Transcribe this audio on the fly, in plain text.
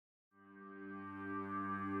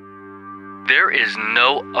There is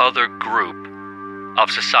no other group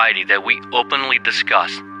of society that we openly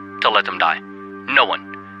discuss to let them die. No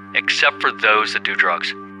one, except for those that do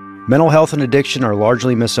drugs. Mental health and addiction are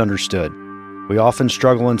largely misunderstood. We often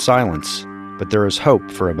struggle in silence, but there is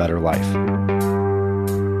hope for a better life.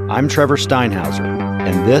 I'm Trevor Steinhauser,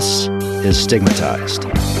 and this is Stigmatized.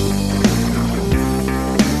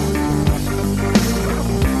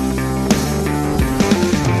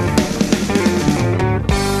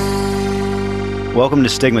 Welcome to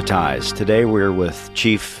Stigmatized. Today we're with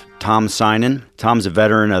Chief Tom Synan. Tom's a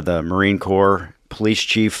veteran of the Marine Corps, police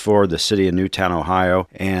chief for the city of Newtown, Ohio,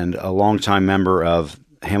 and a longtime member of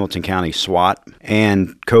Hamilton County SWAT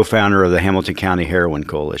and co-founder of the Hamilton County Heroin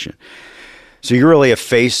Coalition. So you're really a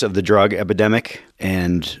face of the drug epidemic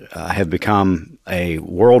and have become a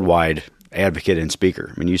worldwide advocate and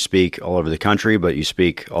speaker. I mean, you speak all over the country, but you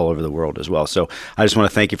speak all over the world as well. So I just want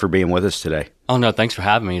to thank you for being with us today. Oh, no, thanks for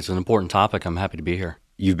having me. It's an important topic. I'm happy to be here.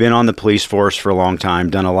 You've been on the police force for a long time,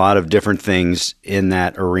 done a lot of different things in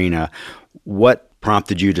that arena. What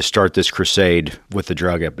prompted you to start this crusade with the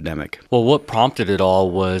drug epidemic? Well, what prompted it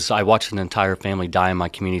all was I watched an entire family die in my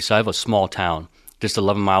community. So I have a small town, just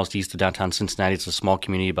 11 miles east of downtown Cincinnati. It's a small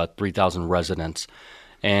community, about 3,000 residents.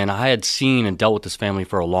 And I had seen and dealt with this family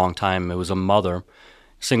for a long time. It was a mother,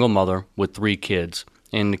 single mother with 3 kids.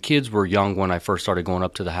 And the kids were young when I first started going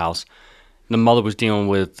up to the house. The mother was dealing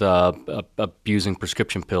with abusing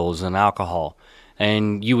prescription pills and alcohol.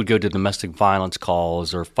 And you would go to domestic violence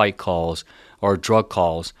calls or fight calls or drug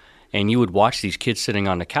calls, and you would watch these kids sitting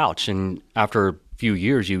on the couch. And after a few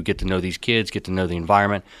years, you would get to know these kids, get to know the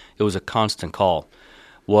environment. It was a constant call.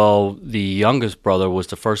 Well, the youngest brother was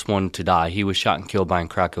the first one to die. He was shot and killed by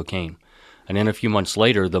crack cocaine. And then a few months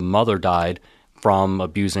later, the mother died from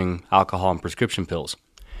abusing alcohol and prescription pills.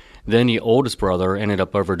 Then the oldest brother ended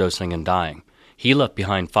up overdosing and dying. He left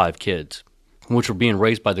behind 5 kids, which were being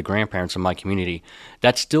raised by the grandparents in my community.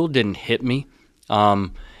 That still didn't hit me.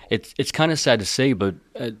 It's kind of sad to say, but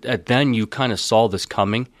then you kind of saw this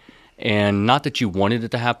coming. And not that you wanted it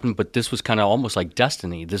to happen, but this was kind of almost like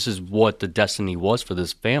destiny. This is what the destiny was for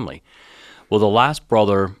this family. Well, the last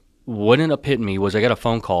brother, what ended up hitting me was I got a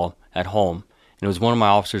phone call at home, and it was one of my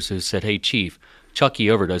officers who said, "Hey, Chief, Chucky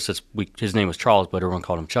overdosed." His name was Charles, but everyone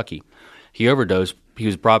called him Chucky. He overdosed. He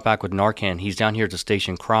was brought back with Narcan. He's down here at the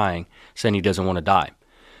station crying, saying he doesn't want to die.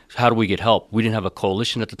 So how do we get help? We didn't have a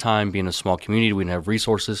coalition at the time, being a small community. We didn't have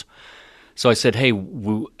resources. So I said, hey,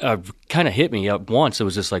 kind of hit me at once. It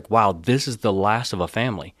was just like, wow, this is the last of a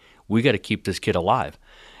family. We got to keep this kid alive.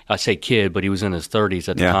 I say kid, but he was in his 30s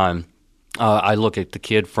at the time. I look at the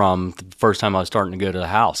kid from the first time I was starting to go to the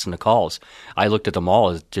house and the calls. I looked at them all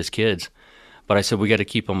as just kids. But I said, we got to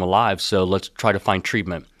keep them alive, so let's try to find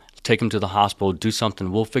treatment. Take him to the hospital, do something.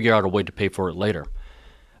 We'll figure out a way to pay for it later.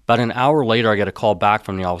 About an hour later, I got a call back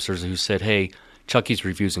from the officers who said, hey, Chucky's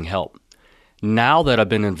refusing help. Now that I've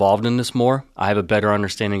been involved in this more, I have a better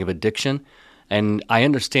understanding of addiction, and I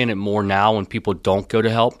understand it more now when people don't go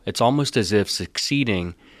to help. It's almost as if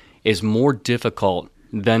succeeding is more difficult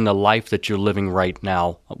than the life that you're living right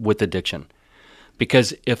now with addiction.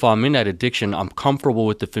 Because if I'm in that addiction, I'm comfortable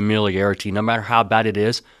with the familiarity. No matter how bad it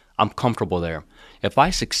is, I'm comfortable there. If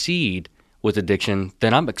I succeed with addiction,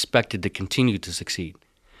 then I'm expected to continue to succeed.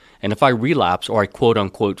 And if I relapse or I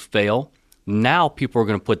quote-unquote fail, now people are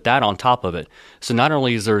going to put that on top of it. So not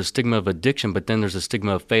only is there a stigma of addiction, but then there's a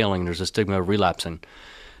stigma of failing, there's a stigma of relapsing.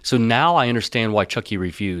 So now I understand why Chucky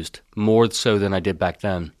refused, more so than I did back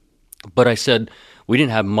then. But I said, we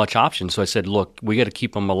didn't have much option, so I said, look, we got to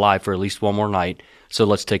keep him alive for at least one more night, so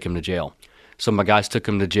let's take him to jail. So my guys took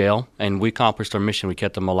him to jail, and we accomplished our mission. We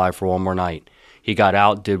kept him alive for one more night. He got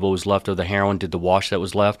out, did what was left of the heroin, did the wash that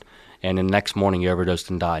was left, and the next morning he overdosed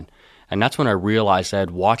and died. And that's when I realized I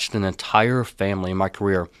had watched an entire family in my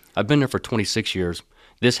career. I've been there for 26 years.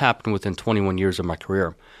 This happened within 21 years of my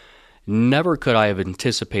career. Never could I have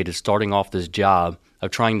anticipated starting off this job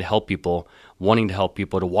of trying to help people, wanting to help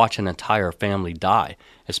people, to watch an entire family die,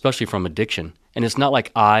 especially from addiction. And it's not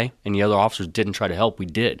like I and the other officers didn't try to help. We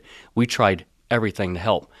did. We tried everything to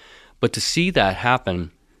help. But to see that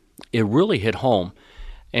happen, it really hit home.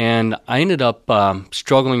 And I ended up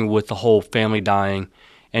struggling with the whole family dying.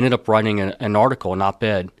 Ended up writing an article, an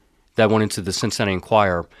op-ed, that went into the Cincinnati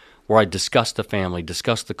Enquirer, where I discussed the family,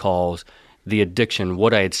 discussed the calls, the addiction,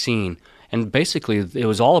 what I had seen. And basically, it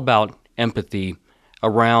was all about empathy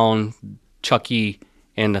around Chucky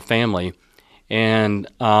and the family. And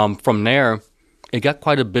from there, it got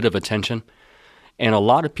quite a bit of attention. And a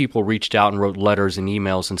lot of people reached out and wrote letters and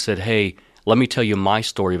emails and said, hey, Let me tell you my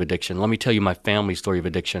story of addiction. Let me tell you my family's story of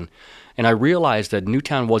addiction. And I realized that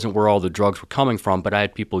Newtown wasn't where all the drugs were coming from, but I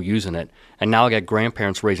had people using it. And now I got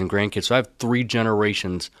grandparents raising grandkids. So I have 3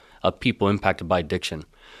 generations of people impacted by addiction.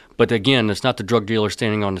 But again, it's not the drug dealer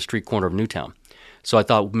standing on the street corner of Newtown. So I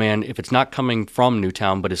thought, man, if it's not coming from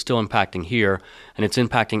Newtown, but it's still impacting here, and it's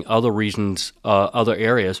impacting other regions, other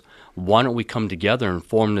areas, why don't we come together and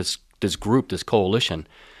form this group, this coalition?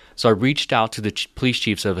 So I reached out to the police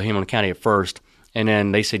chiefs of Hamilton County at first, and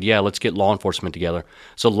then they said, yeah, let's get law enforcement together.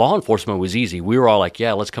 So law enforcement was easy. We were all like,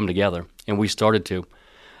 yeah, let's come together, and we started to.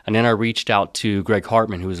 And then I reached out to Greg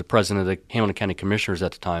Hartman, who was the president of the Hamilton County Commissioners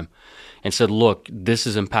at the time, and said, look, this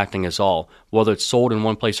is impacting us all. Whether it's sold in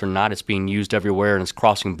one place or not, it's being used everywhere and it's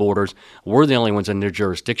crossing borders. We're the only ones in their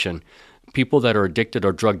jurisdiction. People that are addicted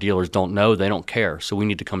or drug dealers don't know. They don't care. So we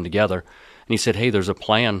need to come together. And he said, hey, there's a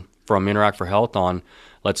plan from Interact for Health on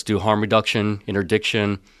let's do harm reduction,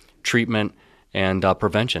 interdiction, treatment, and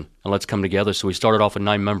prevention, and let's come together. So we started off with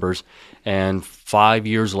 9 members, and 5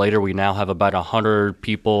 years later, we now have about 100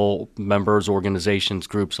 people, members, organizations,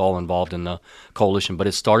 groups, all involved in the coalition. But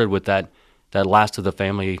it started with that last of the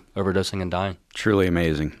family overdosing and dying. Truly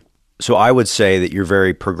amazing. So I would say that you're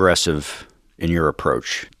very progressive in your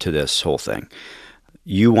approach to this whole thing.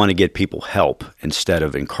 You want to get people help instead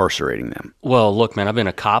of incarcerating them. Well, look, man, I've been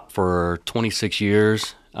a cop for 26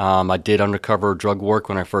 years. I did undercover drug work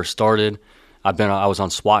when I first started. I was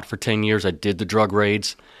on SWAT for 10 years. I did the drug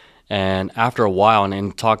raids. And after a while,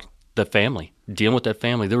 and talked the family, dealing with that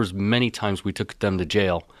family, there was many times we took them to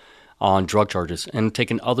jail on drug charges and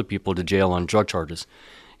taken other people to jail on drug charges.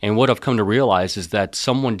 And what I've come to realize is that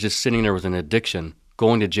someone just sitting there with an addiction,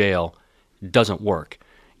 going to jail, doesn't work.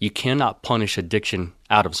 You cannot punish addiction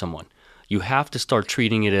out of someone. You have to start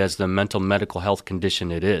treating it as the mental medical health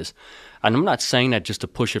condition it is. And I'm not saying that just to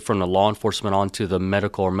push it from the law enforcement onto the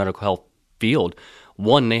medical or medical health field.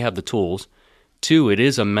 1, they have the tools. 2, it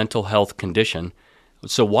is a mental health condition.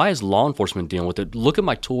 So why is law enforcement dealing with it? Look at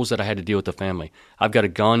my tools that I had to deal with the family. I've got a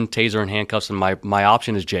gun, taser, and handcuffs, and my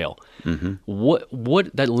option is jail. Mm-hmm.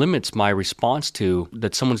 What that limits my response to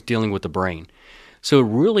that someone's dealing with the brain. So it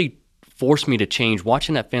really forced me to change,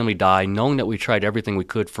 watching that family die, knowing that we tried everything we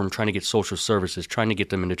could, from trying to get social services, trying to get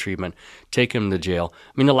them into treatment, take them to jail.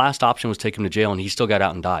 I mean, the last option was take him to jail, and he still got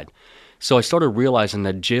out and died. So I started realizing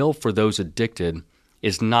that jail for those addicted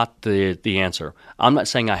is not the answer. I'm not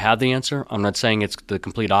saying I have the answer. I'm not saying it's the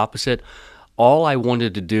complete opposite. All I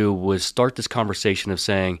wanted to do was start this conversation of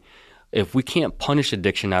saying, if we can't punish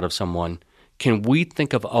addiction out of someone, can we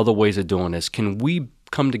think of other ways of doing this? Can we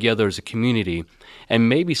come together as a community? And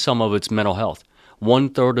maybe some of it's mental health.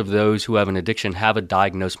 1/3 of those who have an addiction have a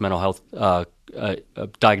diagnosed mental health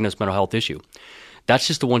issue. That's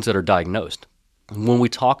just the ones that are diagnosed. When we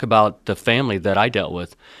talk about the family that I dealt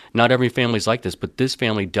with, not every family is like this, but this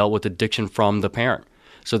family dealt with addiction from the parent.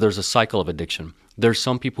 So there's a cycle of addiction. There's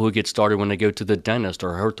some people who get started when they go to the dentist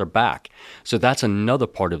or hurt their back. So that's another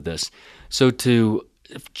part of this. So to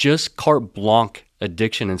just carte blanche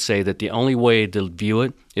addiction and say that the only way to view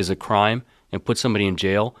it is a crime and put somebody in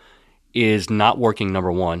jail is not working,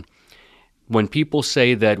 number 1. When people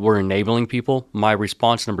say that we're enabling people, my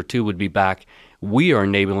response, number 2, would be back, we are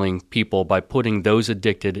enabling people by putting those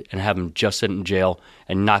addicted and have them just sit in jail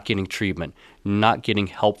and not getting treatment, not getting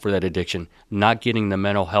help for that addiction, not getting the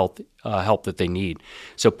mental health help that they need.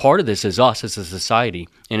 So part of this is us as a society,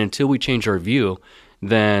 and until we change our view,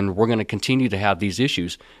 then we're going to continue to have these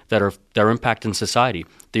issues that are impacting society.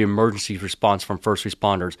 The emergency response from first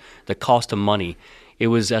responders, the cost of money. It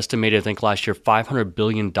was estimated, I think, last year, $500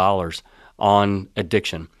 billion on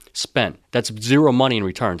addiction spent. That's zero money in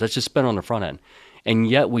returns. That's just spent on the front end. And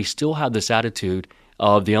yet we still have this attitude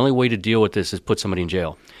of the only way to deal with this is put somebody in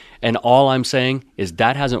jail. And all I'm saying is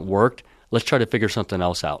that hasn't worked. Let's try to figure something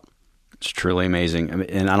else out. It's truly amazing. I mean,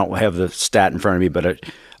 and I don't have the stat in front of me, but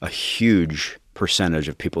a huge percentage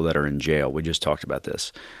of people that are in jail, we just talked about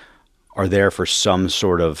this, are there for some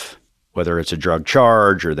sort of, whether it's a drug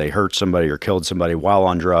charge or they hurt somebody or killed somebody while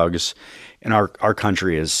on drugs. And our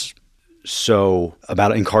country is so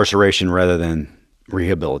about incarceration rather than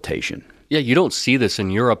rehabilitation. Yeah, you don't see this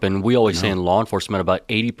in Europe, and we always say in law enforcement about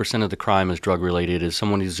 80% of the crime is drug-related, is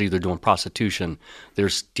someone who's either doing prostitution, they're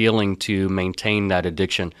stealing to maintain that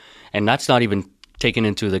addiction, and that's not even taking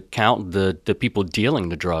into account the people dealing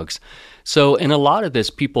the drugs. So in a lot of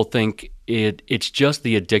this, people think it's just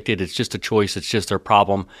the addicted, it's just a choice, it's just their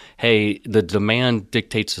problem. Hey, the demand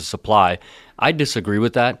dictates the supply. I disagree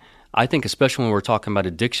with that. I think especially when we're talking about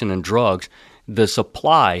addiction and drugs, the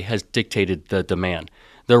supply has dictated the demand.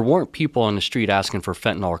 There weren't people on the street asking for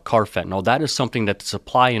fentanyl or carfentanil. That is something that the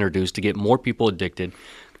supply introduced to get more people addicted,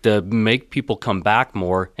 to make people come back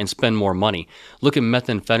more and spend more money. Look at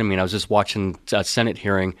methamphetamine. I was just watching a Senate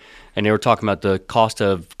hearing, and they were talking about the cost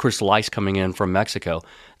of crystal ice coming in from Mexico.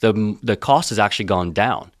 The cost has actually gone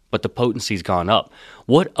down, but the potency's gone up.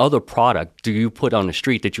 What other product do you put on the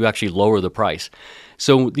street that you actually lower the price?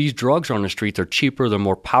 So these drugs on the street, they're cheaper, they're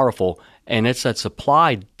more powerful, and it's that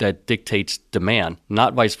supply that dictates demand,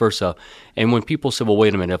 not vice versa. And when people say, well,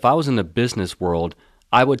 wait a minute, if I was in the business world,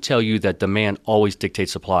 I would tell you that demand always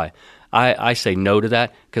dictates supply. I say no to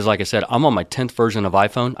that because, like I said, I'm on my 10th version of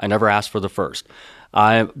iPhone. I never asked for the first.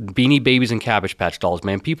 Beanie Babies and Cabbage Patch dolls,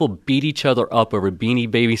 man. People beat each other up over Beanie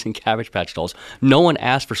Babies and Cabbage Patch dolls. No one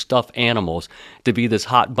asked for stuffed animals to be this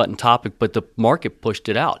hot button topic, but the market pushed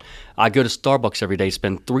it out. I go to Starbucks every day,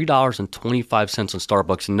 spend $3.25 on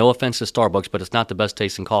Starbucks. No offense to Starbucks, but it's not the best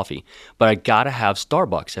tasting coffee. But I got to have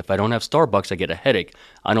Starbucks. If I don't have Starbucks, I get a headache.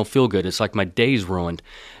 I don't feel good. It's like my day's ruined.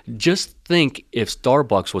 Just think if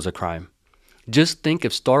Starbucks was a crime. Just think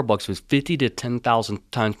if Starbucks was 50 to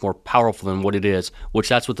 10,000 times more powerful than what it is, which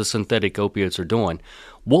that's what the synthetic opiates are doing.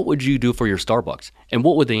 What would you do for your Starbucks? And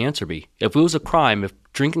what would the answer be? If it was a crime, if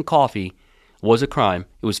drinking coffee was a crime,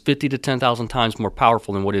 it was 50 to 10,000 times more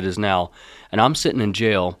powerful than what it is now, and I'm sitting in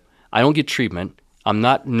jail, I don't get treatment,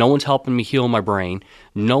 no one's helping me heal my brain,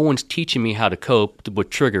 no one's teaching me how to cope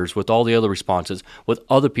with triggers, with all the other responses, with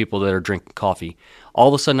other people that are drinking coffee. All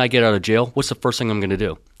of a sudden I get out of jail, what's the first thing I'm going to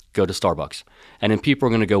do? Go to Starbucks. And then people are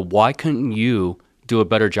going to go, why couldn't you do a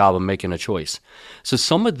better job of making a choice? So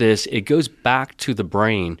some of this, it goes back to the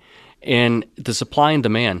brain and the supply and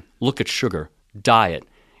demand. Look at sugar, diet,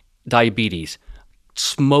 diabetes,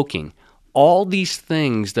 smoking, all these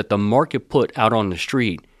things that the market put out on the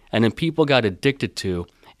street and then people got addicted to.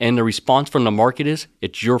 And the response from the market is,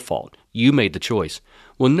 it's your fault. You made the choice.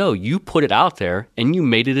 Well, no, you put it out there and you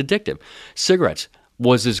made it addictive. Cigarettes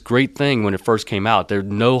was this great thing when it first came out. There's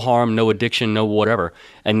no harm, no addiction, no whatever.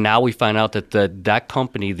 And now we find out that that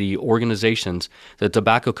company, the organizations, the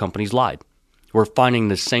tobacco companies lied. We're finding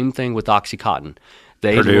the same thing with OxyContin.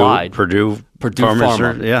 They lied. Purdue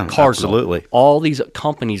Pharma, yeah, Cardinal, absolutely. All these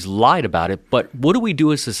companies lied about it. But what do we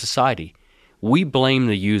do as a society? We blame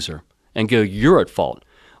the user and go, you're at fault.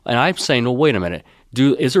 And I'm saying, well, wait a minute.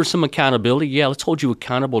 Is there some accountability? Yeah, let's hold you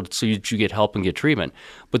accountable so you get help and get treatment.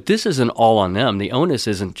 But this isn't all on them. The onus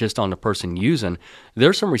isn't just on the person using.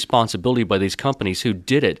 There's some responsibility by these companies who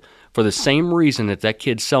did it for the same reason that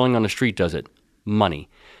kid selling on the street does it, money.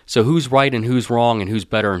 So who's right and who's wrong and who's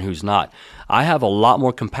better and who's not? I have a lot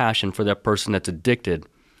more compassion for that person that's addicted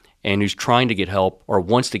and who's trying to get help or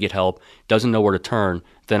wants to get help, doesn't know where to turn,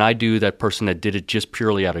 than I do that person that did it just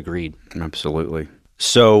purely out of greed. Absolutely.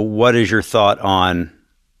 So what is your thought on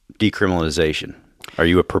decriminalization? Are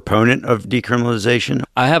you a proponent of decriminalization?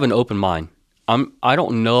 I have an open mind. I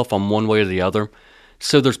don't know if I'm one way or the other.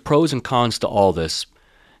 So there's pros and cons to all this.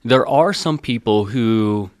 There are some people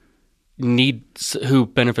who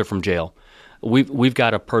benefit from jail. We've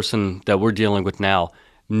got a person that we're dealing with now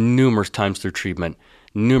numerous times through treatment,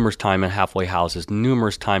 numerous times in halfway houses,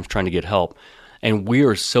 numerous times trying to get help. And we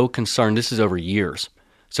are so concerned. This is over years.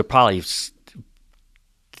 So probably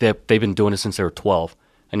they've been doing it since they were 12,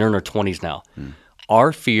 and they're in their 20s now.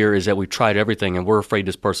 Our fear is that we've tried everything, and we're afraid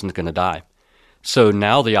this person's going to die. So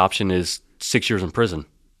now the option is 6 years in prison,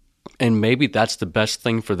 and maybe that's the best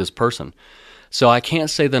thing for this person. So I can't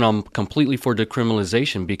say that I'm completely for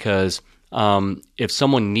decriminalization because if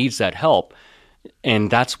someone needs that help, and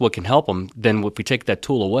that's what can help them, then if we take that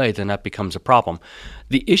tool away, then that becomes a problem.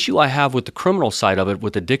 The issue I have with the criminal side of it,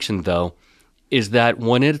 with addiction, though, is that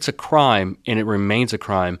when it's a crime and it remains a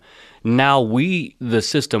crime, now we, the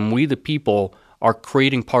system, we, the people, are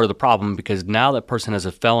creating part of the problem because now that person has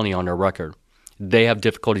a felony on their record. They have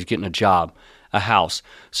difficulties getting a job, a house.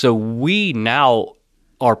 So we now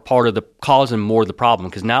are part of the cause and more of the problem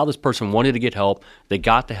because now this person wanted to get help, they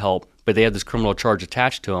got the help, but they have this criminal charge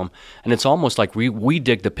attached to them, and it's almost like we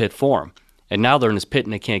dig the pit for them, and now they're in this pit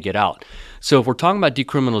and they can't get out. So if we're talking about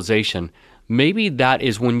decriminalization, maybe that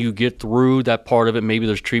is when you get through that part of it. Maybe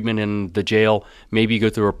there's treatment in the jail. Maybe you go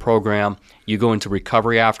through a program. You go into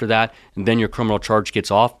recovery after that, and then your criminal charge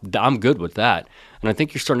gets off. I'm good with that. And I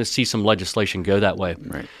think you're starting to see some legislation go that way.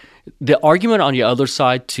 Right. The argument on the other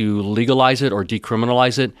side to legalize it or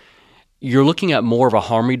decriminalize it, you're looking at more of a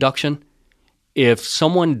harm reduction. If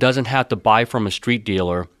someone doesn't have to buy from a street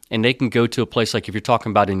dealer and they can go to a place like if you're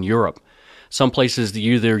talking about in Europe, some places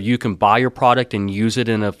either you can buy your product and use it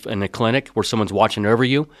in a clinic where someone's watching over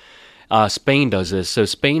you. Spain does this. So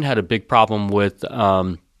Spain had a big problem with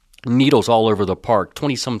needles all over the park,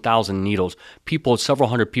 20-some thousand needles, several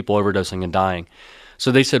hundred people overdosing and dying.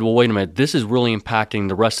 So they said, well, wait a minute, this is really impacting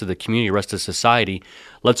the rest of the community, the rest of society.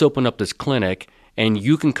 Let's open up this clinic, and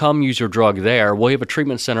you can come use your drug there. We'll have a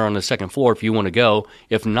treatment center on the second floor if you want to go.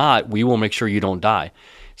 If not, we will make sure you don't die.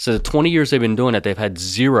 So the 20 years they've been doing it, they've had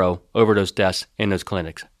 0 overdose deaths in those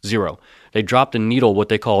clinics. 0. They dropped a needle, what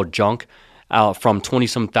they call junk, from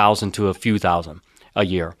 20-some thousand to a few thousand a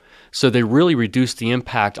year. So they really reduced the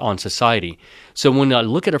impact on society. So when I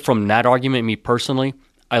look at it from that argument, me personally,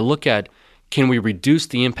 I look at, can we reduce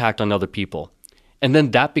the impact on other people? And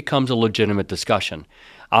then that becomes a legitimate discussion.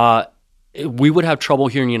 We would have trouble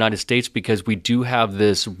here in the United States because we do have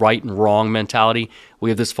this right and wrong mentality. We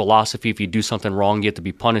have this philosophy, if you do something wrong, you have to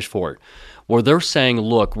be punished for it. Where they're saying,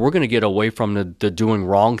 look, we're going to get away from the doing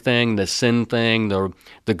wrong thing, the sin thing,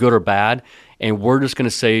 the good or bad, and we're just going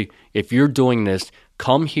to say, if you're doing this,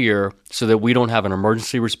 come here so that we don't have an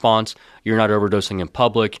emergency response. You're not overdosing in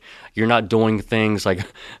public. You're not doing things like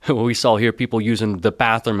what we saw here, people using the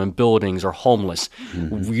bathroom in buildings or homeless.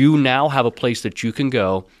 Mm-hmm. You now have a place that you can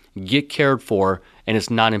go, get cared for, and it's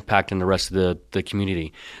not impacting the rest of the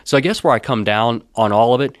community. So I guess where I come down on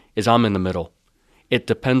all of it is I'm in the middle. It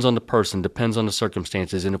depends on the person, depends on the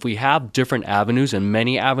circumstances. And if we have different avenues and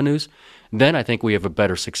many avenues, then I think we have a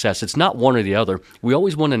better success. It's not one or the other. We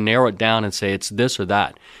always want to narrow it down and say it's this or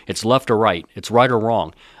that. It's left or right. It's right or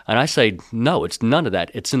wrong. And I say, no, it's none of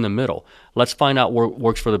that. It's in the middle. Let's find out what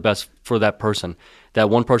works for the best for that person. That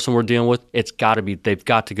one person we're dealing with, they've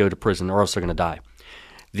got to go to prison or else they're going to die.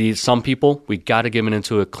 Some people, we got to give them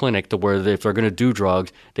into a clinic to where if they're going to do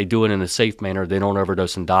drugs, they do it in a safe manner. They don't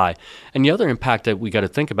overdose and die. And the other impact that we got to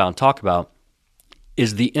think about and talk about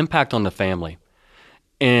is the impact on the family.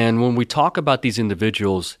 And when we talk about these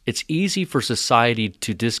individuals, it's easy for society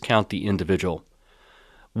to discount the individual.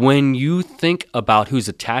 When you think about who's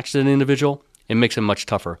attached to an individual, it makes it much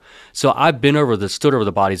tougher. So I've stood over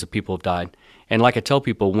the bodies of people who've died. And like I tell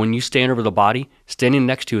people, when you stand over the body, standing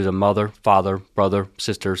next to you is a mother, father, brother,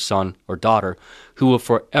 sister, son, or daughter who will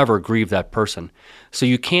forever grieve that person. So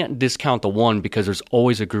you can't discount the one because there's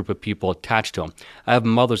always a group of people attached to them. I have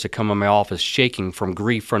mothers that come in my office shaking from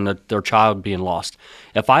grief from their child being lost.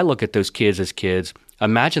 If I look at those kids as kids,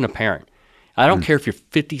 imagine a parent. I don't care if you're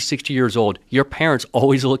 50, 60 years old, your parents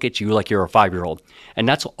always look at you like you're a 5-year-old. And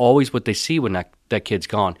that's always what they see when that kid's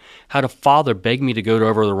gone. Had a father beg me to go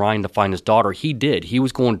over the Rhine to find his daughter. He did. He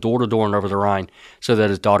was going door to door and over the Rhine so that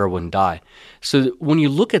his daughter wouldn't die. So when you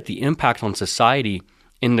look at the impact on society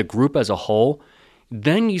in the group as a whole,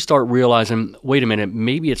 then you start realizing, wait a minute,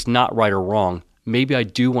 maybe it's not right or wrong. Maybe I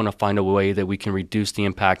do want to find a way that we can reduce the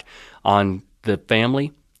impact on the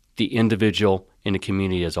family, the individual, and the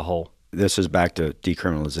community as a whole. This is back to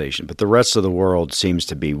decriminalization, but the rest of the world seems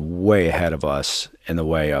to be way ahead of us in the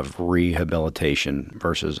way of rehabilitation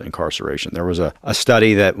versus incarceration. There was a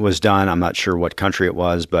study that was done, I'm not sure what country it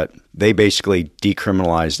was, but they basically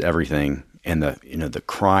decriminalized everything, and the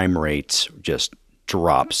crime rates just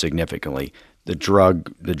dropped significantly. The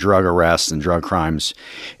drug arrests and drug crimes.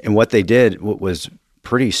 And what they did was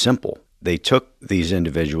pretty simple. They took these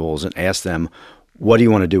individuals and asked them, what do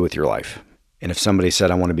you want to do with your life? And if somebody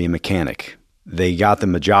said, I want to be a mechanic, they got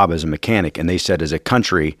them a job as a mechanic. And they said, as a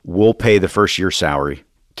country, we'll pay the first year's salary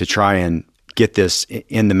to try and get this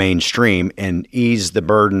in the mainstream and ease the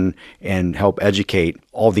burden and help educate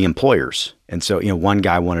all the employers. And so, one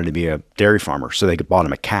guy wanted to be a dairy farmer, so they bought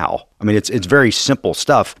him a cow. I mean, it's very simple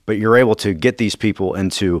stuff, but you're able to get these people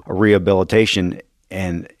into a rehabilitation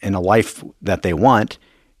and a life that they want.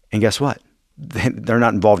 And guess what? They're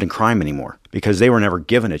not involved in crime anymore because they were never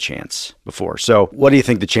given a chance before. So what do you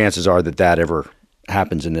think the chances are that ever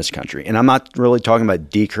happens in this country? And I'm not really talking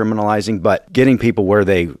about decriminalizing, but getting people where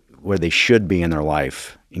they should be in their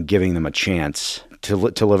life and giving them a chance to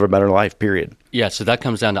live a better life, period. Yeah, so that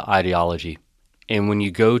comes down to ideology. And when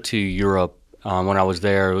you go to Europe, when I was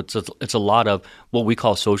there, it's a lot of what we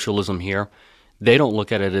call socialism here. They don't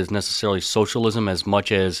look at it as necessarily socialism as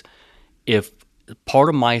much as if part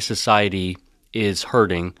of my society is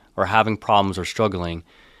hurting or having problems or struggling,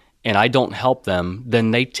 and I don't help them,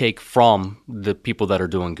 then they take from the people that are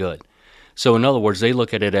doing good. So in other words, they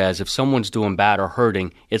look at it as if someone's doing bad or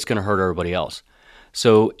hurting, it's going to hurt everybody else.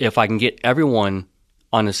 So if I can get everyone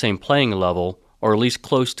on the same playing level, or at least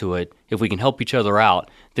close to it, if we can help each other out,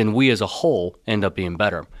 then we as a whole end up being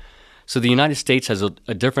better. So the United States has a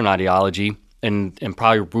different ideology and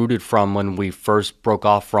probably rooted from when we first broke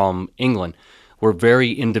off from England. We're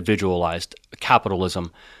very individualized,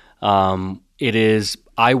 capitalism. It is,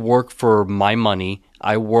 I work for my money,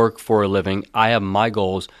 I work for a living, I have my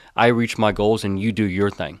goals, I reach my goals, and you do your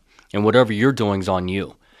thing. And whatever you're doing is on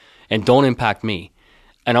you. And don't impact me.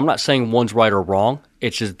 And I'm not saying one's right or wrong,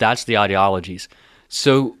 it's just that's the ideologies.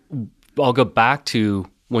 So I'll go back to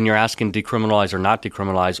when you're asking decriminalize or not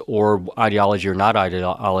decriminalize, or ideology or not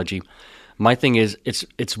ideology. My thing is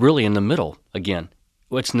it's really in the middle again.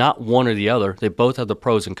 It's not one or the other. They both have the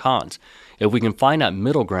pros and cons. If we can find that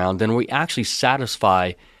middle ground, then we actually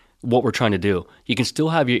satisfy what we're trying to do. You can still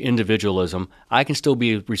have your individualism. I can still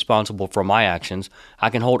be responsible for my actions. I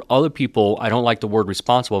can hold other people. I don't like the word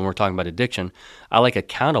responsible when we're talking about addiction. I like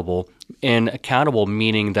accountable, and accountable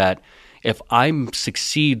meaning that if I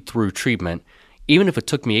succeed through treatment, even if it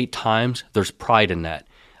took me 8 times, there's pride in that.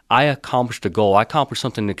 I accomplished a goal. I accomplished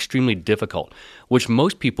something extremely difficult, which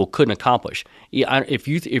most people couldn't accomplish. If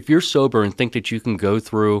you're sober and think that you can go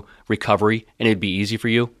through recovery and it'd be easy for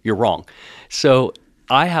you, you're wrong. So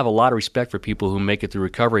I have a lot of respect for people who make it through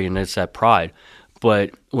recovery, and it's that pride.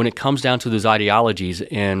 But when it comes down to those ideologies,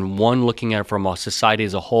 and one looking at it from a society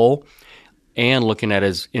as a whole and looking at it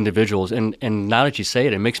as individuals, and now that you say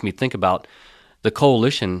it, it makes me think about the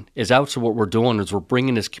coalition. Is that's what we're doing, is we're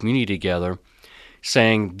bringing this community together,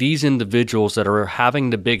 saying these individuals that are having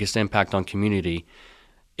the biggest impact on community,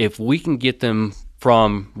 if we can get them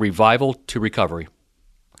from revival to recovery,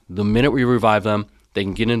 the minute we revive them, they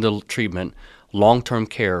can get into treatment, long-term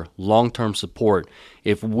care, long-term support.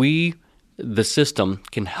 If we, the system,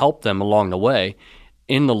 can help them along the way,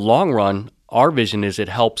 in the long run, our vision is it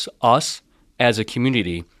helps us as a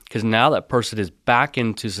community, because now that person is back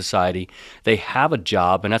into society, they have a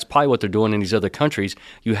job, and that's probably what they're doing in these other countries.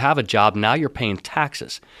 You have a job, now you're paying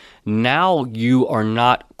taxes. Now you are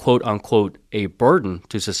not, quote unquote, a burden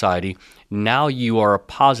to society. Now you are a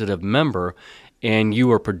positive member, and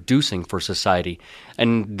you are producing for society.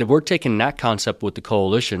 And we're taking that concept with the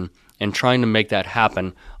coalition and trying to make that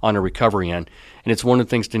happen on a recovery end. And it's one of the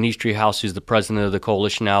things Denise Treehouse, who's the president of the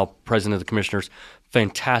coalition now, president of the commissioners,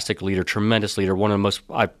 fantastic leader, tremendous leader, one of the most,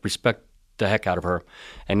 I respect the heck out of her.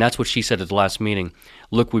 And that's what she said at the last meeting.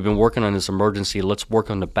 Look, we've been working on this emergency. Let's work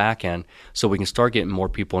on the back end so we can start getting more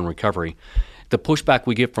people in recovery. The pushback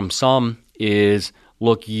we get from some is,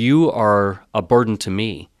 look, you are a burden to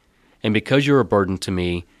me. And because you're a burden to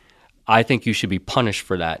me, I think you should be punished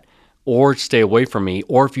for that, or stay away from me,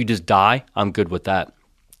 or if you just die, I'm good with that.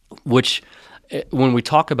 Which, when we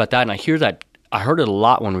talk about that, and I hear that, I heard it a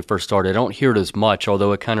lot when we first started. I don't hear it as much,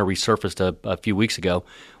 although it kind of resurfaced a few weeks ago,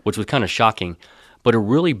 which was kind of shocking. But it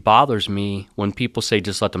really bothers me when people say,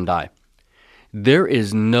 just let them die. There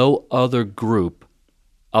is no other group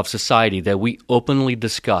of society that we openly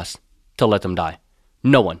discuss to let them die.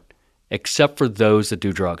 No one, except for those that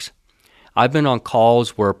do drugs. I've been on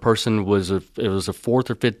calls where a person it was a 4th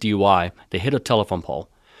or 5th DUI. They hit a telephone pole.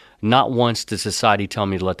 Not once did society tell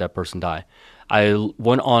me to let that person die. I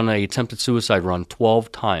went on an attempted suicide run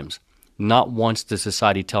 12 times. Not once did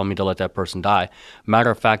society tell me to let that person die.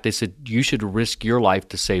 Matter of fact, they said, you should risk your life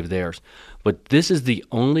to save theirs. But this is the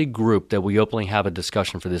only group that we openly have a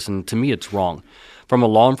discussion for this, and to me it's wrong. From a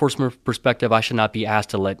law enforcement perspective, I should not be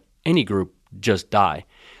asked to let any group just die.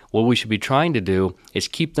 What we should be trying to do is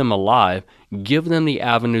keep them alive, give them the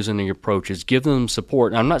avenues and the approaches, give them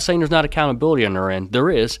support. And I'm not saying there's not accountability on their end. There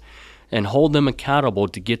is, and hold them accountable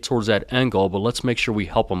to get towards that end goal, but let's make sure we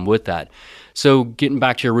help them with that. So getting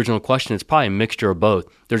back to your original question, it's probably a mixture of both.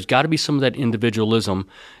 There's got to be some of that individualism,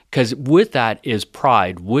 because with that is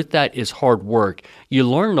pride, with that is hard work. You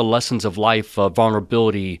learn the lessons of life,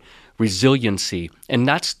 vulnerability, resiliency, and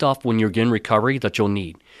that's stuff when you're in recovery that you'll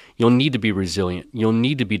need. You'll need to be resilient. You'll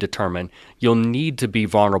need to be determined. You'll need to be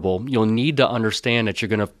vulnerable. You'll need to understand that you're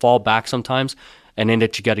going to fall back sometimes, and then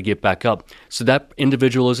that you got to get back up. So that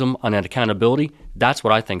individualism and that accountability, that's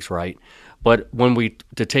what I think's right. But when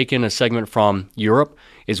to take in a segment from Europe,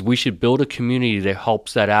 is we should build a community that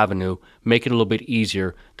helps that avenue, make it a little bit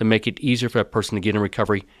easier, to make it easier for that person to get in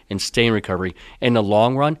recovery and stay in recovery. In the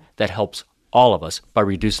long run, that helps all of us by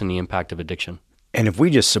reducing the impact of addiction. And if we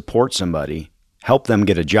just support somebody, help them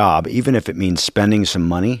get a job, even if it means spending some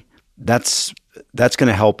money, that's going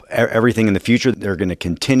to help everything in the future. They're going to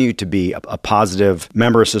continue to be a positive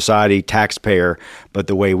member of society, taxpayer. But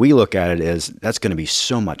the way we look at it is that's going to be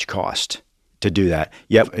so much cost to do that.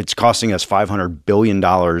 Yep, it's costing us $500 billion.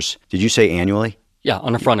 Did you say annually? Yeah,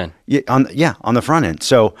 on the front end. Yeah, on the front end.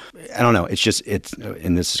 So I don't know.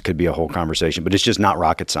 And this could be a whole conversation, but it's just not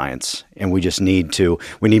rocket science. And we just need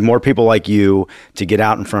more people like you to get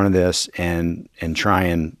out in front of this and try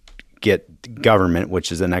and get government,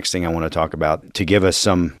 which is the next thing I want to talk about, to give us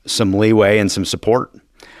some leeway and some support.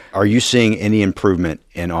 Are you seeing any improvement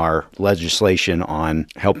in our legislation on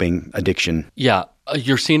helping addiction? Yeah,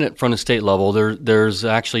 you're seeing it from the state level. There's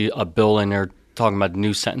actually a bill in there talking about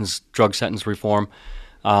new drug sentence reform,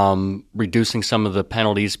 reducing some of the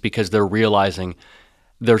penalties, because they're realizing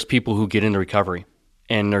there's people who get into recovery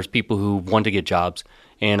and there's people who want to get jobs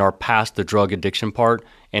and are past the drug addiction part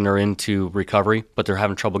and are into recovery, but they're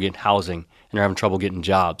having trouble getting housing and they're having trouble getting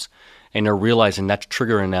jobs. And they're realizing that's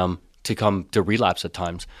triggering them to come to relapse at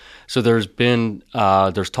times. So there's been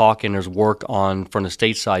there's talk and there's work on from the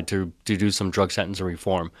state side to do some drug sentencing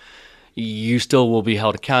reform. You still will be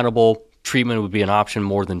held accountable. Treatment would be an option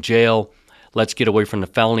more than jail. Let's get away from the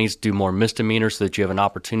felonies, do more misdemeanors so that you have an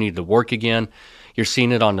opportunity to work again. You're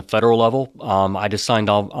seeing it on the federal level. I just signed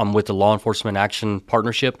on. I'm with the Law Enforcement Action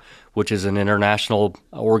Partnership, which is an international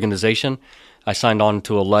organization. I signed on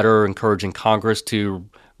to a letter encouraging Congress to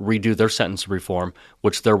redo their sentence reform,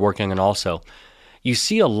 which they're working on also. You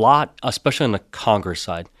see a lot, especially on the Congress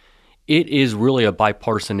side. It is really a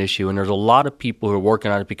bipartisan issue, and there's a lot of people who are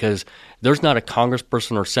working on it because there's not a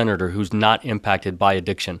congressperson or senator who's not impacted by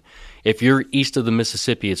addiction. If you're east of the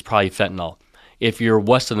Mississippi, it's probably fentanyl. If you're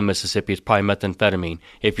west of the Mississippi, it's probably methamphetamine.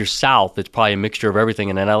 If you're south, it's probably a mixture of everything,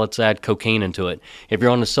 and then let's add cocaine into it. If you're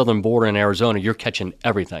on the southern border in Arizona, you're catching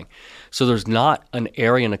everything. So there's not an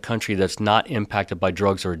area in the country that's not impacted by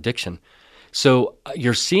drugs or addiction. So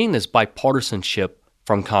you're seeing this bipartisanship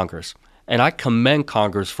from Congress. And I commend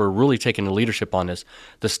Congress for really taking the leadership on this.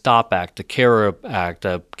 The STOP Act, the CARA Act,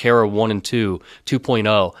 CARA 1 and 2,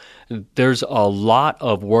 2.0. There's a lot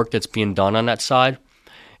of work that's being done on that side.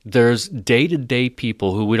 There's day-to-day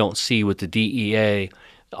people who we don't see with the DEA,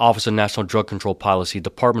 the Office of National Drug Control Policy,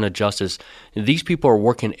 Department of Justice. These people are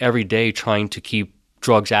working every day trying to keep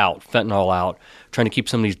drugs out, fentanyl out, trying to keep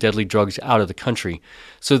some of these deadly drugs out of the country.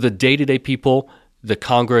 So the day-to-day people, the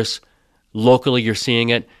Congress, locally you're seeing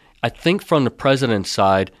it. I think from the president's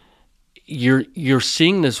side, you're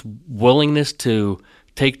seeing this willingness to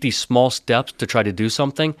take these small steps to try to do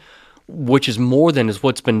something, which is more than is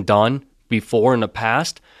what's been done before in the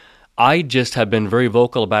past. I just have been very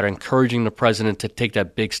vocal about encouraging the president to take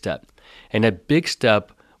that big step. And that big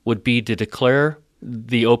step would be to declare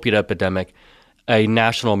the opiate epidemic a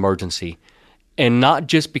national emergency. And not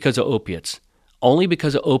just because of opiates. Only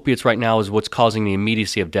because of opiates right now is what's causing the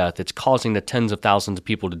immediacy of death. It's causing the tens of thousands of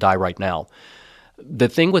people to die right now. The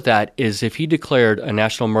thing with that is if he declared a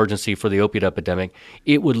national emergency for the opiate epidemic,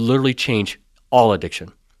 it would literally change all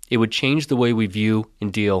addiction. It would change the way we view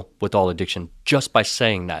and deal with all addiction just by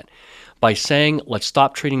saying that. By saying, let's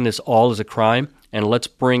stop treating this all as a crime and let's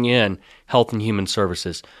bring in health and human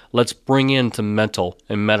services. Let's bring into mental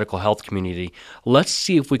and medical health community. Let's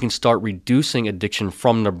see if we can start reducing addiction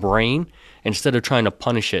from the brain instead of trying to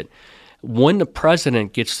punish it. When the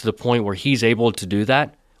president gets to the point where he's able to do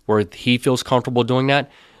that, where he feels comfortable doing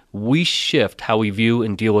that, we shift how we view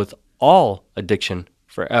and deal with all addiction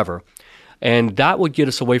forever. And that would get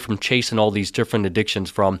us away from chasing all these different addictions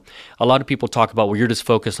from, a lot of people talk about, well, you're just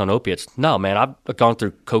focused on opiates. No, man, I've gone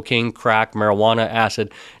through cocaine, crack, marijuana,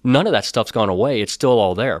 acid. None of that stuff's gone away. It's still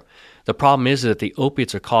all there. The problem is that the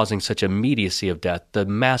opiates are causing such immediacy of death, the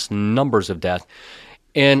mass numbers of death.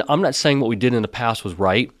 And I'm not saying what we did in the past was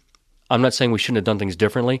right. I'm not saying we shouldn't have done things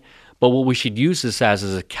differently. But what we should use this as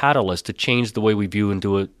is a catalyst to change the way we view and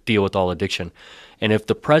deal with all addiction. And if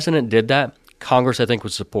the president did that, Congress, I think,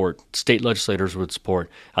 would support. State legislators would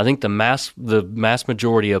support. I think the mass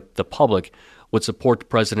majority of the public would support the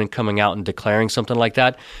president coming out and declaring something like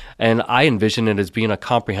that. And I envision it as being a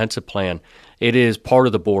comprehensive plan. It is part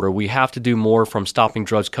of the border. We have to do more from stopping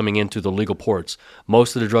drugs coming into the legal ports.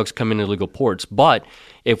 Most of the drugs come into legal ports. But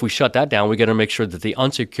if we shut that down, we got to make sure that the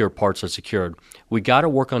unsecured parts are secured. We got to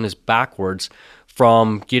work on this backwards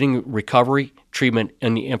from getting recovery, treatment,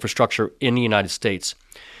 and the infrastructure in the United States.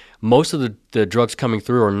 Most of the drugs coming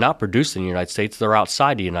through are not produced in the United States. They're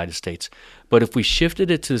outside the United States. But if we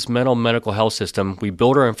shifted it to this medical health system, we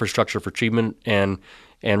build our infrastructure for treatment and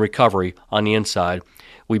recovery on the inside.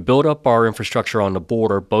 We build up our infrastructure on the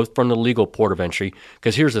border, both from the legal port of entry,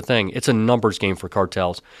 because here's the thing, it's a numbers game for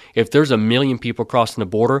cartels. If there's 1 million people crossing the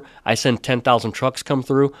border, I send 10,000 trucks come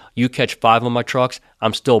through, you catch 5 of my trucks,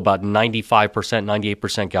 I'm still about 95%,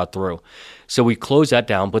 98% got through. So we close that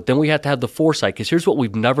down, but then we have to have the foresight, because here's what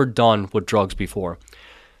we've never done with drugs before.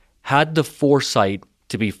 Had the foresight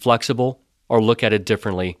to be flexible or look at it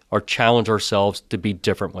differently or challenge ourselves to be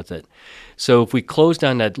different with it. So if we close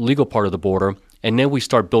down that legal part of the border, and then we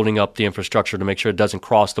start building up the infrastructure to make sure it doesn't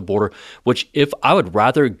cross the border, which if I would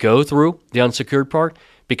rather go through the unsecured part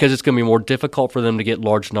because it's going to be more difficult for them to get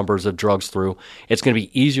large numbers of drugs through. It's going to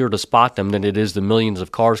be easier to spot them than it is the millions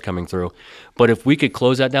of cars coming through. But if we could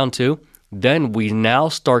close that down too, then we now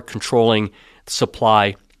start controlling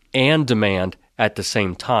supply and demand at the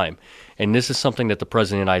same time. And this is something that the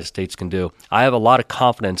President of the United States can do. I have a lot of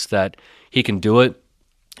confidence that he can do it.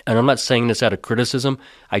 And I'm not saying this out of criticism.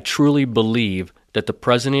 I truly believe that the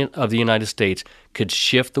President of the United States could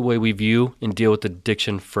shift the way we view and deal with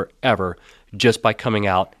addiction forever just by coming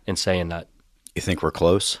out and saying that. You think we're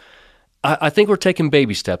close? I think we're taking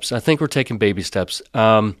baby steps.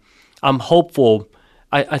 I'm hopeful.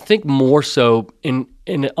 I think more so, and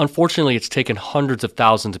unfortunately, it's taken hundreds of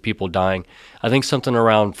thousands of people dying. I think something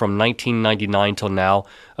around from 1999 till now,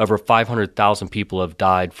 over 500,000 people have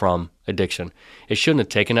died from addiction. It shouldn't have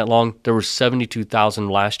taken that long. There were 72,000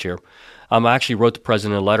 last year. I actually wrote the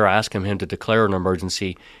president a letter asking him to declare an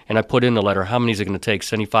emergency, and I put in the letter, how many is it going to take,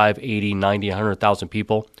 75, 80, 90, 100,000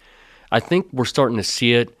 people? I think we're starting to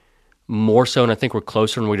see it more so, and I think we're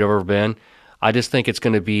closer than we've ever been. I just think it's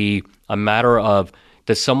going to be a matter of,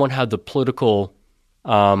 does someone have the political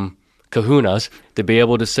kahunas to be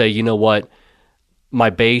able to say, you know what, my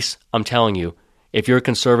base, I'm telling you, if you're a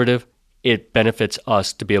conservative, it benefits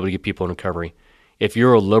us to be able to get people in recovery. If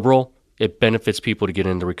you're a liberal, it benefits people to get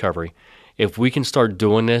into recovery. If we can start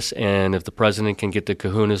doing this, and if the president can get the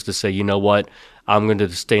kahunas to say, you know what, I'm going to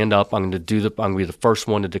stand up, I'm going to be the first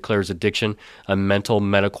one that declares addiction a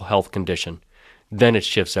medical health condition, then it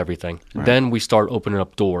shifts everything. Right. Then we start opening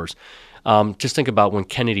up doors. Just think about when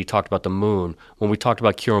Kennedy talked about the moon, when we talked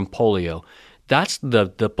about curing polio. That's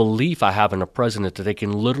the belief I have in a president, that they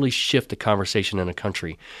can literally shift the conversation in a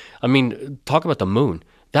country. I mean, talk about the moon.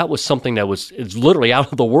 That was something that it's literally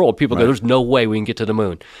out of the world. People go, there's no way we can get to the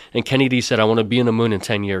moon. And Kennedy said, I want to be in the moon in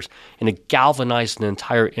 10 years. And it galvanized an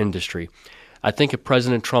entire industry. I think if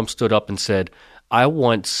President Trump stood up and said, I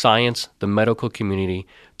want science, the medical community,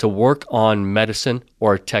 to work on medicine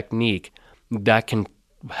or a technique that can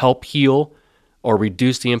help heal or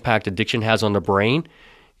reduce the impact addiction has on the brain,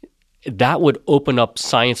 that would open up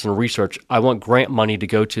science and research. I want grant money to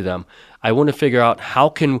go to them. I want to figure out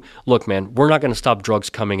look, man, we're not going to stop drugs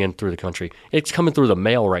coming in through the country. It's coming through the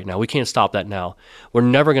mail right now. We can't stop that now. We're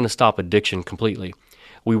never going to stop addiction completely.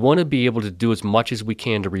 We want to be able to do as much as we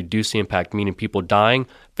can to reduce the impact, meaning people dying,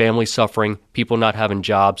 families suffering, people not having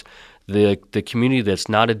jobs, the community that's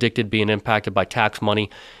not addicted being impacted by tax money.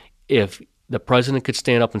 If the president could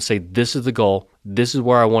stand up and say, this is the goal, this is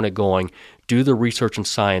where I want it going, do the research and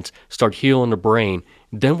science, start healing the brain,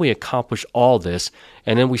 then we accomplish all this,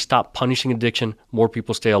 and then we stop punishing addiction, more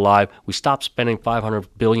people stay alive, we stop spending $500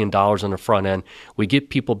 billion on the front end, we get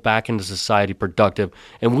people back into society productive,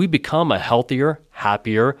 and we become a healthier,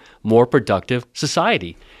 happier, more productive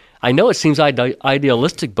society. I know it seems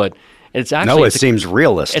idealistic, but it's actually... No, it seems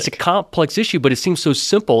realistic. It's a complex issue, but it seems so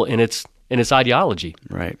simple in its ideology.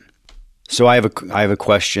 Right. So I have a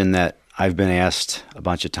question that I've been asked a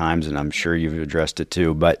bunch of times, and I'm sure you've addressed it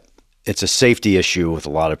too, but it's a safety issue with a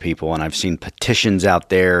lot of people, and I've seen petitions out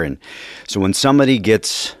there. And so when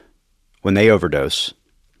they overdose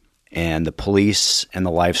and the police and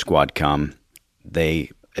the Life Squad come, they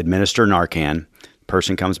administer Narcan,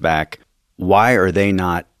 person comes back, why are they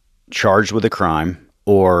not charged with a crime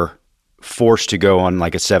or forced to go on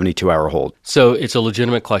like a 72-hour hold? So it's a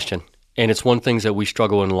legitimate question. And it's one of the things that we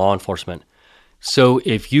struggle in law enforcement. So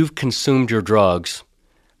if you've consumed your drugs,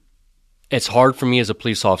 it's hard for me as a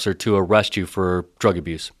police officer to arrest you for drug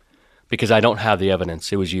abuse because I don't have the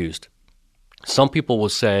evidence it was used. Some people will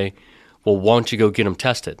say, well, why don't you go get them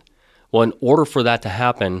tested? Well, in order for that to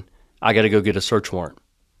happen, I got to go get a search warrant.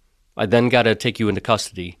 I then got to take you into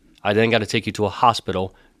custody. I then got to take you to a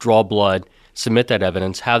hospital, draw blood, submit that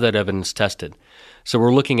evidence, have that evidence tested. So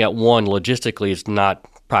we're looking at one, logistically, it's not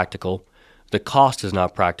practical. The cost is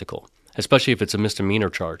not practical, especially if it's a misdemeanor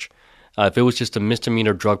charge. If it was just a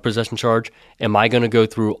misdemeanor drug possession charge, am I going to go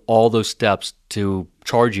through all those steps to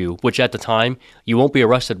charge you, which at the time, you won't be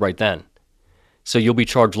arrested right then. So you'll be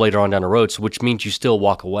charged later on down the road, so which means you still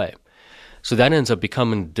walk away. So that ends up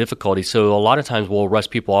becoming difficulty. So a lot of times we'll arrest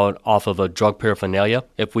people off of a drug paraphernalia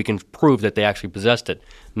if we can prove that they actually possessed it,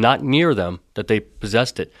 not near them that they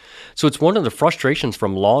possessed it. So it's one of the frustrations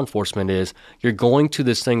from law enforcement is you're going to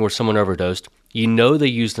this thing where someone overdosed, you know they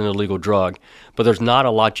used an illegal drug, but there's not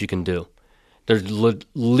a lot you can do. There's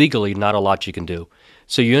legally not a lot you can do.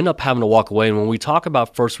 So you end up having to walk away. And when we talk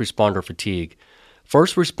about first responder fatigue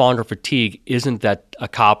isn't that a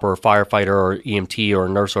cop or a firefighter or EMT or a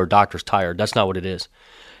nurse or a doctor's tired. That's not what it is.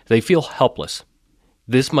 They feel helpless.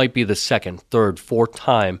 This might be the second, third, fourth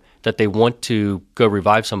time that they want to go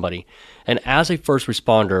revive somebody. And as a first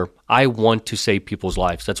responder, I want to save people's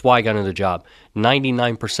lives. That's why I got into the job.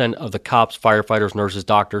 99% of the cops, firefighters, nurses,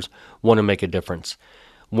 doctors want to make a difference.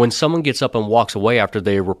 When someone gets up and walks away after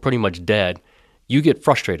they were pretty much dead, you get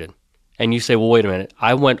frustrated. And you say, well, wait a minute,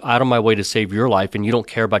 I went out of my way to save your life and you don't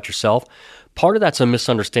care about yourself. Part of that's a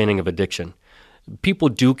misunderstanding of addiction. People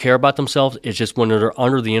do care about themselves. It's just when they're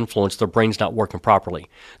under the influence, their brain's not working properly.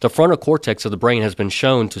 The frontal cortex of the brain has been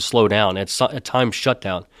shown to slow down, at times shut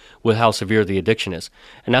down, with how severe the addiction is.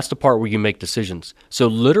 And that's the part where you make decisions. So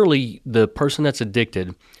literally, the person that's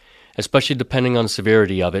addicted, especially depending on the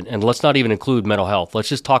severity of it, and let's not even include mental health. Let's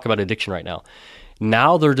just talk about addiction right now.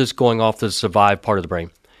 Now they're just going off the survive part of the brain,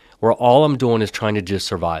 where all I'm doing is trying to just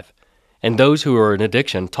survive. And those who are in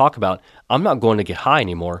addiction talk about, I'm not going to get high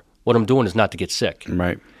anymore. What I'm doing is not to get sick.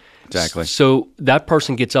 Right. Exactly. So that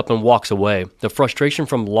person gets up and walks away. The frustration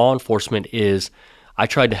from law enforcement is, I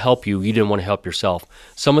tried to help you. You didn't want to help yourself.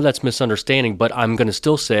 Some of that's misunderstanding, but I'm going to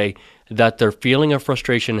still say that their feeling of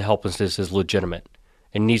frustration and helplessness is legitimate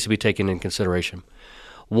and needs to be taken in consideration.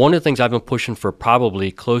 One of the things I've been pushing for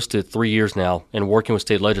probably close to 3 years now and working with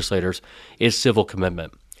state legislators is civil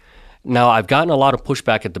commitment. Now, I've gotten a lot of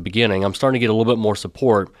pushback at the beginning. I'm starting to get a little bit more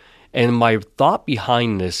support. And my thought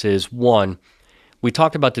behind this is, one, we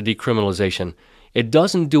talked about the decriminalization. It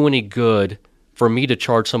doesn't do any good for me to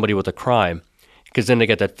charge somebody with a crime because then they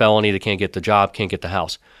get that felony, they can't get the job, can't get the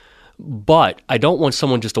house. But I don't want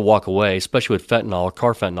someone just to walk away, especially with fentanyl or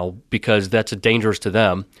carfentanil, because that's dangerous to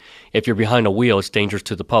them. If you're behind a wheel, it's dangerous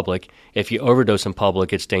to the public. If you overdose in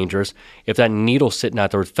public, it's dangerous. If that needle's sitting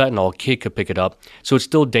out there with fentanyl, a kid could pick it up. So it's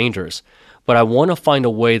still dangerous. But I want to find a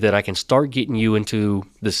way that I can start getting you into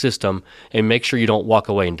the system and make sure you don't walk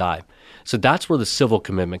away and die. So that's where the civil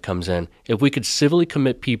commitment comes in. If we could civilly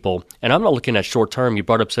commit people, and I'm not looking at short term, you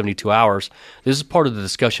brought up 72 hours. This is part of the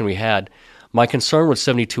discussion we had. My concern with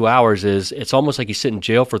 72 hours is it's almost like you sit in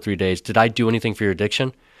jail for 3 days. Did I do anything for your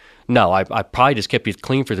addiction? No, I probably just kept you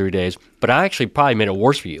clean for 3 days, but I actually probably made it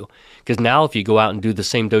worse for you because now if you go out and do the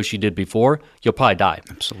same dose you did before, you'll probably die.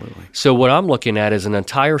 Absolutely. So what I'm looking at is an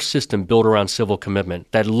entire system built around civil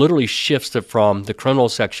commitment that literally shifts it from the criminal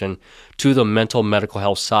section to the mental medical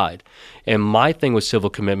health side. And my thing with civil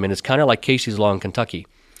commitment is kind of like Casey's Law in Kentucky.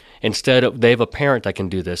 Instead of, they have a parent that can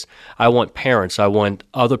do this. I want parents, I want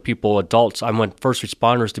other people, adults, I want first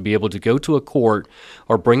responders to be able to go to a court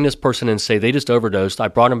or bring this person in and say they just overdosed. I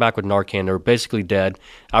brought them back with Narcan. They were basically dead.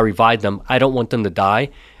 I revived them. I don't want them to die.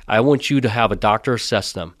 I want you to have a doctor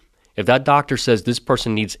assess them. If that doctor says this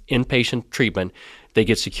person needs inpatient treatment, they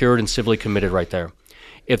get secured and civilly committed right there.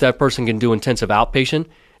 If that person can do intensive outpatient,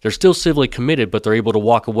 they're still civilly committed, but they're able to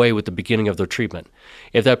walk away with the beginning of their treatment.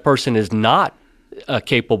 If that person is not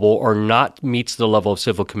capable or not meets the level of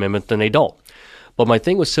civil commitment, then they don't. But my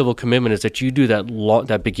thing with civil commitment is that you do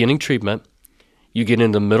that beginning treatment, you get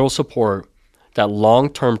into middle support, that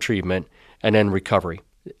long-term treatment, and then recovery.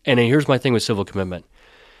 And then here's my thing with civil commitment.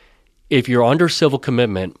 If you're under civil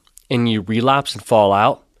commitment and you relapse and fall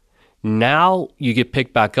out, now you get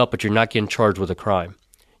picked back up, but you're not getting charged with a crime.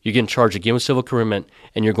 You're getting charged again with civil commitment,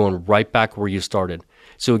 and you're going right back where you started.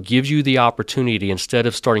 So it gives you the opportunity, instead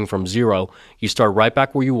of starting from zero, you start right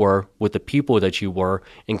back where you were with the people that you were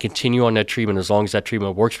and continue on that treatment as long as that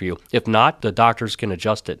treatment works for you. If not, the doctors can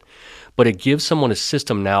adjust it. But it gives someone a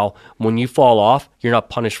system now. When you fall off, you're not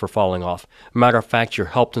punished for falling off. Matter of fact, you're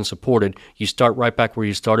helped and supported. You start right back where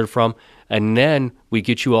you started from, and then we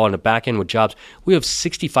get you all on the back end with jobs. We have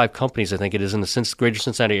 65 companies, I think it is, in the greater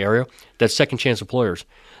Cincinnati area that's second chance employers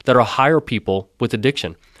that are hire people with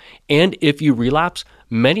addiction. And if you relapse,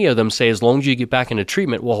 many of them say, as long as you get back into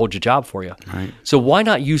treatment, we'll hold your job for you. Right. So why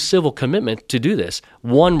not use civil commitment to do this?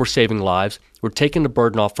 One, we're saving lives. We're taking the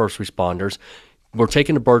burden off first responders. We're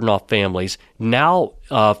taking the burden off families. Now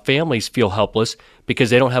families feel helpless because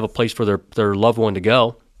they don't have a place for their loved one to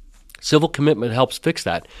go. Civil commitment helps fix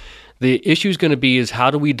that. The issue is going to be is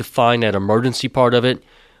how do we define that emergency part of it?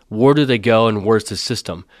 Where do they go and where's the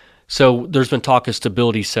system? So there's been talk of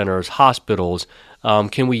stability centers, hospitals.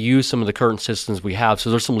 Can we use some of the current systems we have? So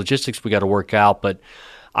there's some logistics we got to work out, but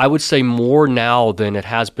I would say more now than it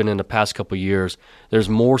has been in the past couple of years. There's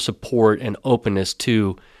more support and openness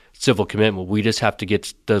to civil commitment. We just have to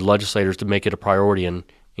get the legislators to make it a priority and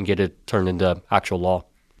get it turned into actual law.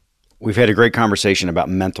 We've had a great conversation about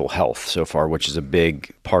mental health so far, which is a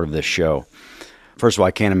big part of this show. First of all,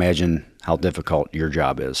 I can't imagine how difficult your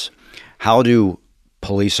job is. How do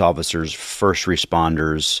police officers, first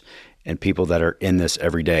responders, and people that are in this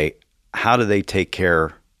every day, how do they take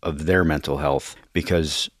care of their mental health?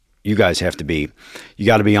 Because you guys you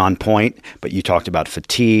got to be on point, but you talked about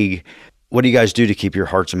fatigue. What do you guys do to keep your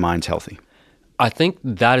hearts and minds healthy? I think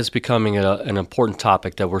that is becoming an important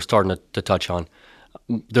topic that we're starting to touch on.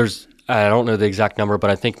 I don't know the exact number, but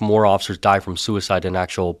I think more officers die from suicide than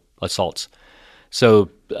actual assaults. So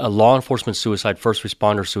law enforcement suicide, first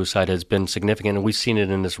responder suicide has been significant, and we've seen it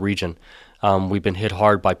in this region. We've been hit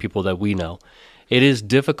hard by people that we know. it is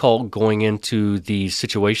difficult going into these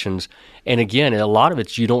situations. And again, a lot of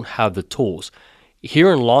it's you don't have the tools.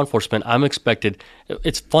 Here in law enforcement, I'm expected.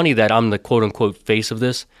 It's funny that I'm the quote unquote face of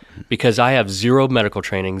this because I have zero medical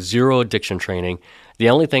training, zero addiction training. The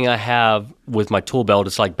only thing I have with my tool belt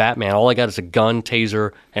is like Batman. All I got is a gun,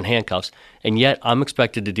 taser, and handcuffs. And yet I'm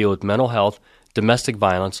expected to deal with mental health, domestic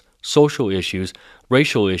violence, social issues,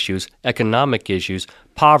 racial issues, economic issues,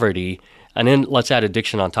 poverty, and then let's add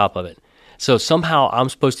addiction on top of it. So somehow I'm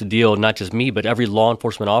supposed to deal, not just me, but every law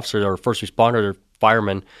enforcement officer or first responder or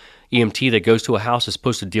fireman, EMT that goes to a house is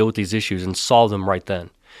supposed to deal with these issues and solve them right then.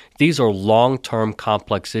 These are long-term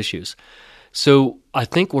complex issues. So I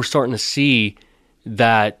think we're starting to see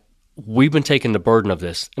that we've been taking the burden of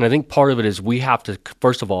this. And I think part of it is we have to,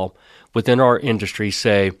 first of all, within our industry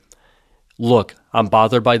say, look, I'm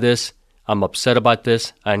bothered by this. I'm upset about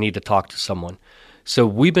this. I need to talk to someone. So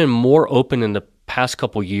we've been more open in the past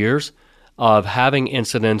couple years of having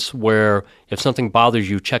incidents where if something bothers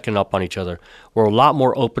you, checking up on each other. We're a lot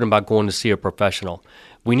more open about going to see a professional.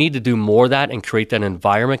 We need to do more of that and create that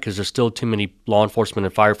environment because there's still too many law enforcement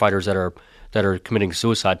and firefighters that are committing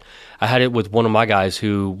suicide. I had it with one of my guys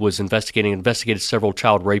who was investigated several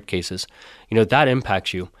child rape cases. That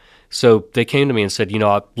impacts you. So they came to me and said,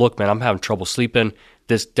 look, man, I'm having trouble sleeping.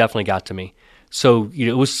 This definitely got to me. So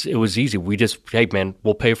it was easy. We just, hey, man,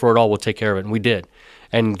 we'll pay for it all. We'll take care of it. And we did.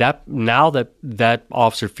 And now that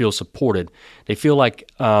officer feels supported, they feel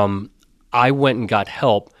like I went and got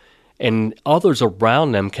help, and others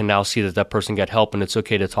around them can now see that person got help, and it's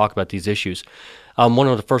okay to talk about these issues. One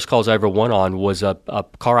of the first calls I ever went on was a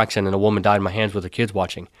car accident, and a woman died in my hands with her kids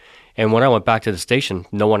watching. And when I went back to the station,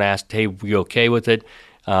 no one asked, hey, were you okay with it?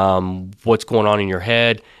 What's going on in your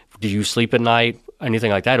head? Did you sleep at night?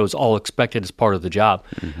 Anything like that. It was all expected as part of the job.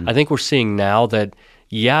 Mm-hmm. I think we're seeing now that,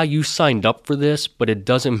 yeah, you signed up for this, but it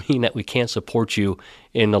doesn't mean that we can't support you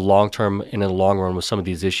in the long term and in the long run with some of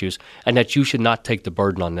these issues, and that you should not take the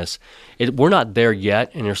burden on this. We're not there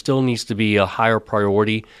yet, and there still needs to be a higher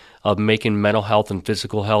priority of making mental health and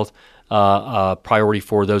physical health a priority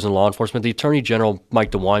for those in law enforcement. The Attorney General,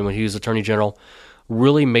 Mike DeWine, when he was Attorney General,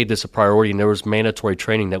 really made this a priority, and there was mandatory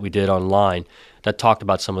training that we did online that talked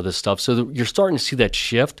about some of this stuff. So you're starting to see that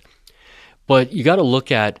shift, but you got to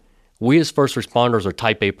look at, we as first responders are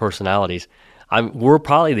type A personalities. We're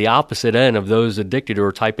probably the opposite end of those addicted who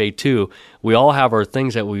are type A too. We all have our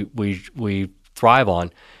things that we thrive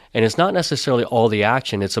on, and it's not necessarily all the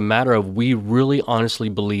action. It's a matter of we really honestly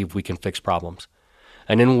believe we can fix problems.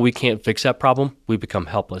 And then when we can't fix that problem, we become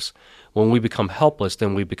helpless. When we become helpless,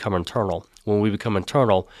 then we become internal. When we become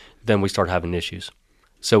internal, then we start having issues.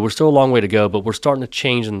 So we're still a long way to go, but we're starting to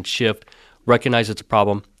change and shift, recognize it's a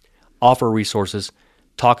problem, offer resources,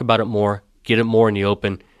 talk about it more, get it more in the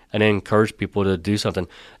open, and then encourage people to do something.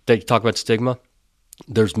 They talk about stigma.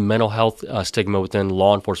 There's mental health stigma within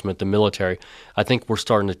law enforcement, the military. I think we're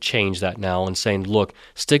starting to change that now and saying, look,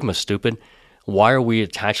 stigma's stupid. Why are we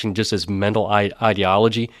attaching just as mental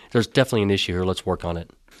ideology? There's definitely an issue here. Let's work on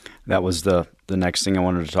it. That was the next thing I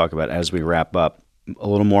wanted to talk about as we wrap up. A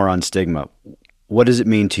little more on stigma. What does it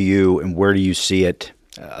mean to you, and where do you see it,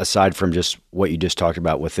 aside from just what you just talked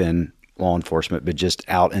about within law enforcement, but just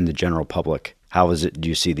out in the general public? How do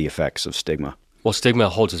you see the effects of stigma? Well, stigma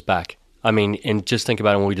holds us back. I mean, and just think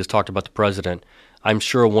about it when we just talked about the president. I'm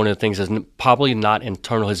sure one of the things is probably not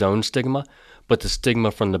internal his own stigma, but the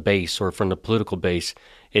stigma from the base or from the political base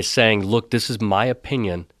is saying, look, this is my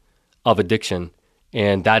opinion of addiction,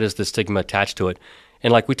 and that is the stigma attached to it.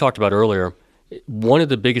 And like we talked about earlier, one of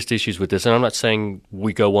the biggest issues with this, and I'm not saying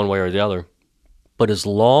we go one way or the other, but as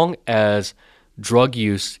long as drug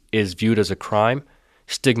use is viewed as a crime,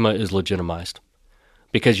 stigma is legitimized.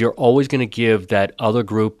 Because you're always going to give that other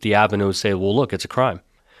group the avenue to say, well, look, it's a crime.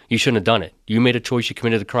 You shouldn't have done it. You made a choice, you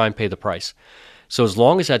committed the crime, pay the price. So as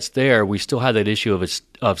long as that's there, we still have that issue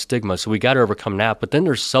of stigma. So we got to overcome that. But then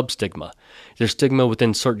there's sub-stigma. There's stigma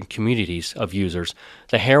within certain communities of users.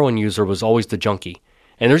 The heroin user was always the junkie.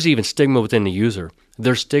 And there's even stigma within the user.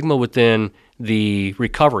 There's stigma within the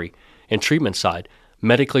recovery and treatment side.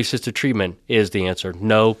 Medically assisted treatment is the answer.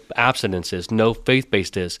 No abstinence is. No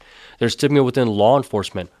faith-based is. There's stigma within law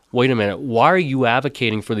enforcement. Wait a minute. Why are you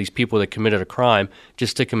advocating for these people that committed a crime?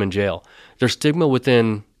 Just stick them in jail. There's stigma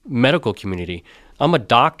within medical community. I'm a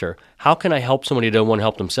doctor. How can I help somebody that don't want to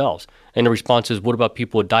help themselves? And the response is, what about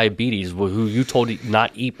people with diabetes who you told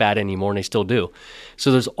not eat bad anymore and they still do?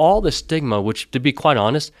 So there's all this stigma, which, to be quite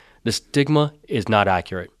honest, the stigma is not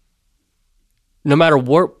accurate. No matter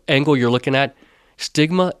what angle you're looking at,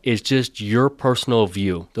 stigma is just your personal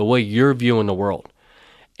view, the way you're viewing the world.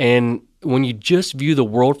 And when you just view the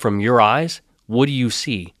world from your eyes, what do you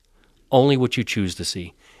see? only what you choose to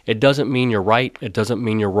see. It doesn't mean you're right. It doesn't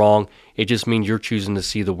mean you're wrong. It just means you're choosing to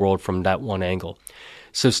see the world from that one angle.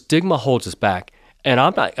 So stigma holds us back. And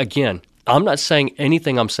I'm not saying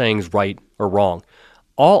anything I'm saying is right or wrong.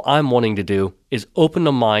 All I'm wanting to do is open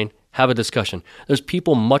the mind, have a discussion. There's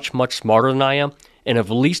people much, much smarter than I am. And if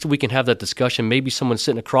at least we can have that discussion, maybe someone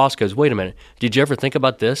sitting across goes, wait a minute, did you ever think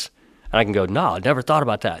about this? And I can go, no, I never thought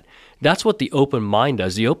about that. That's what the open mind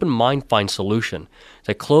does. The open mind finds solution.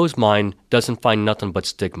 The closed mind doesn't find nothing but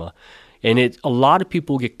stigma. And a lot of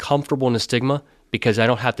people get comfortable in the stigma because I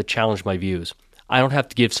don't have to challenge my views. I don't have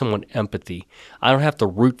to give someone empathy. I don't have to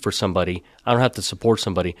root for somebody. I don't have to support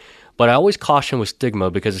somebody. But I always caution with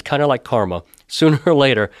stigma because it's kind of like karma. Sooner or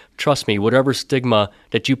later, trust me, whatever stigma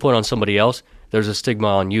that you put on somebody else, there's a stigma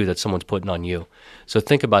on you that someone's putting on you. So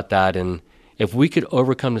think about that. And if we could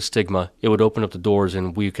overcome the stigma, it would open up the doors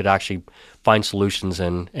and we could actually find solutions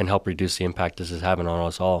and help reduce the impact this is having on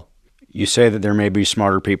us all. You say that there may be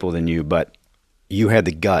smarter people than you, but you had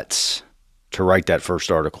the guts to write that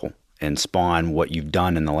first article and spawn what you've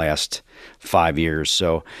done in the last 5 years.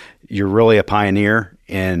 So you're really a pioneer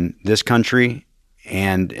in this country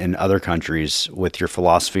and in other countries with your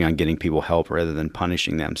philosophy on getting people help rather than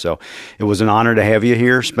punishing them. So it was an honor to have you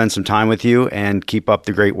here, spend some time with you, and keep up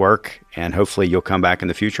the great work. And hopefully you'll come back in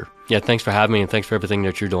the future. Yeah, thanks for having me, and thanks for everything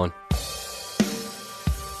that you're doing.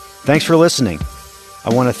 Thanks for listening.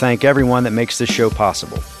 I want to thank everyone that makes this show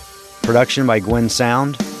possible. Production by Gwen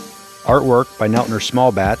Sound, artwork by Neltner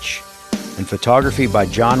Smallbatch, and photography by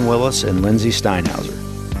John Willis and Lindsay Steinhauser.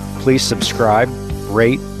 Please subscribe,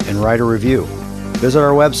 rate, and write a review. Visit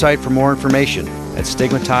our website for more information at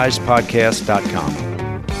stigmatizedpodcast.com.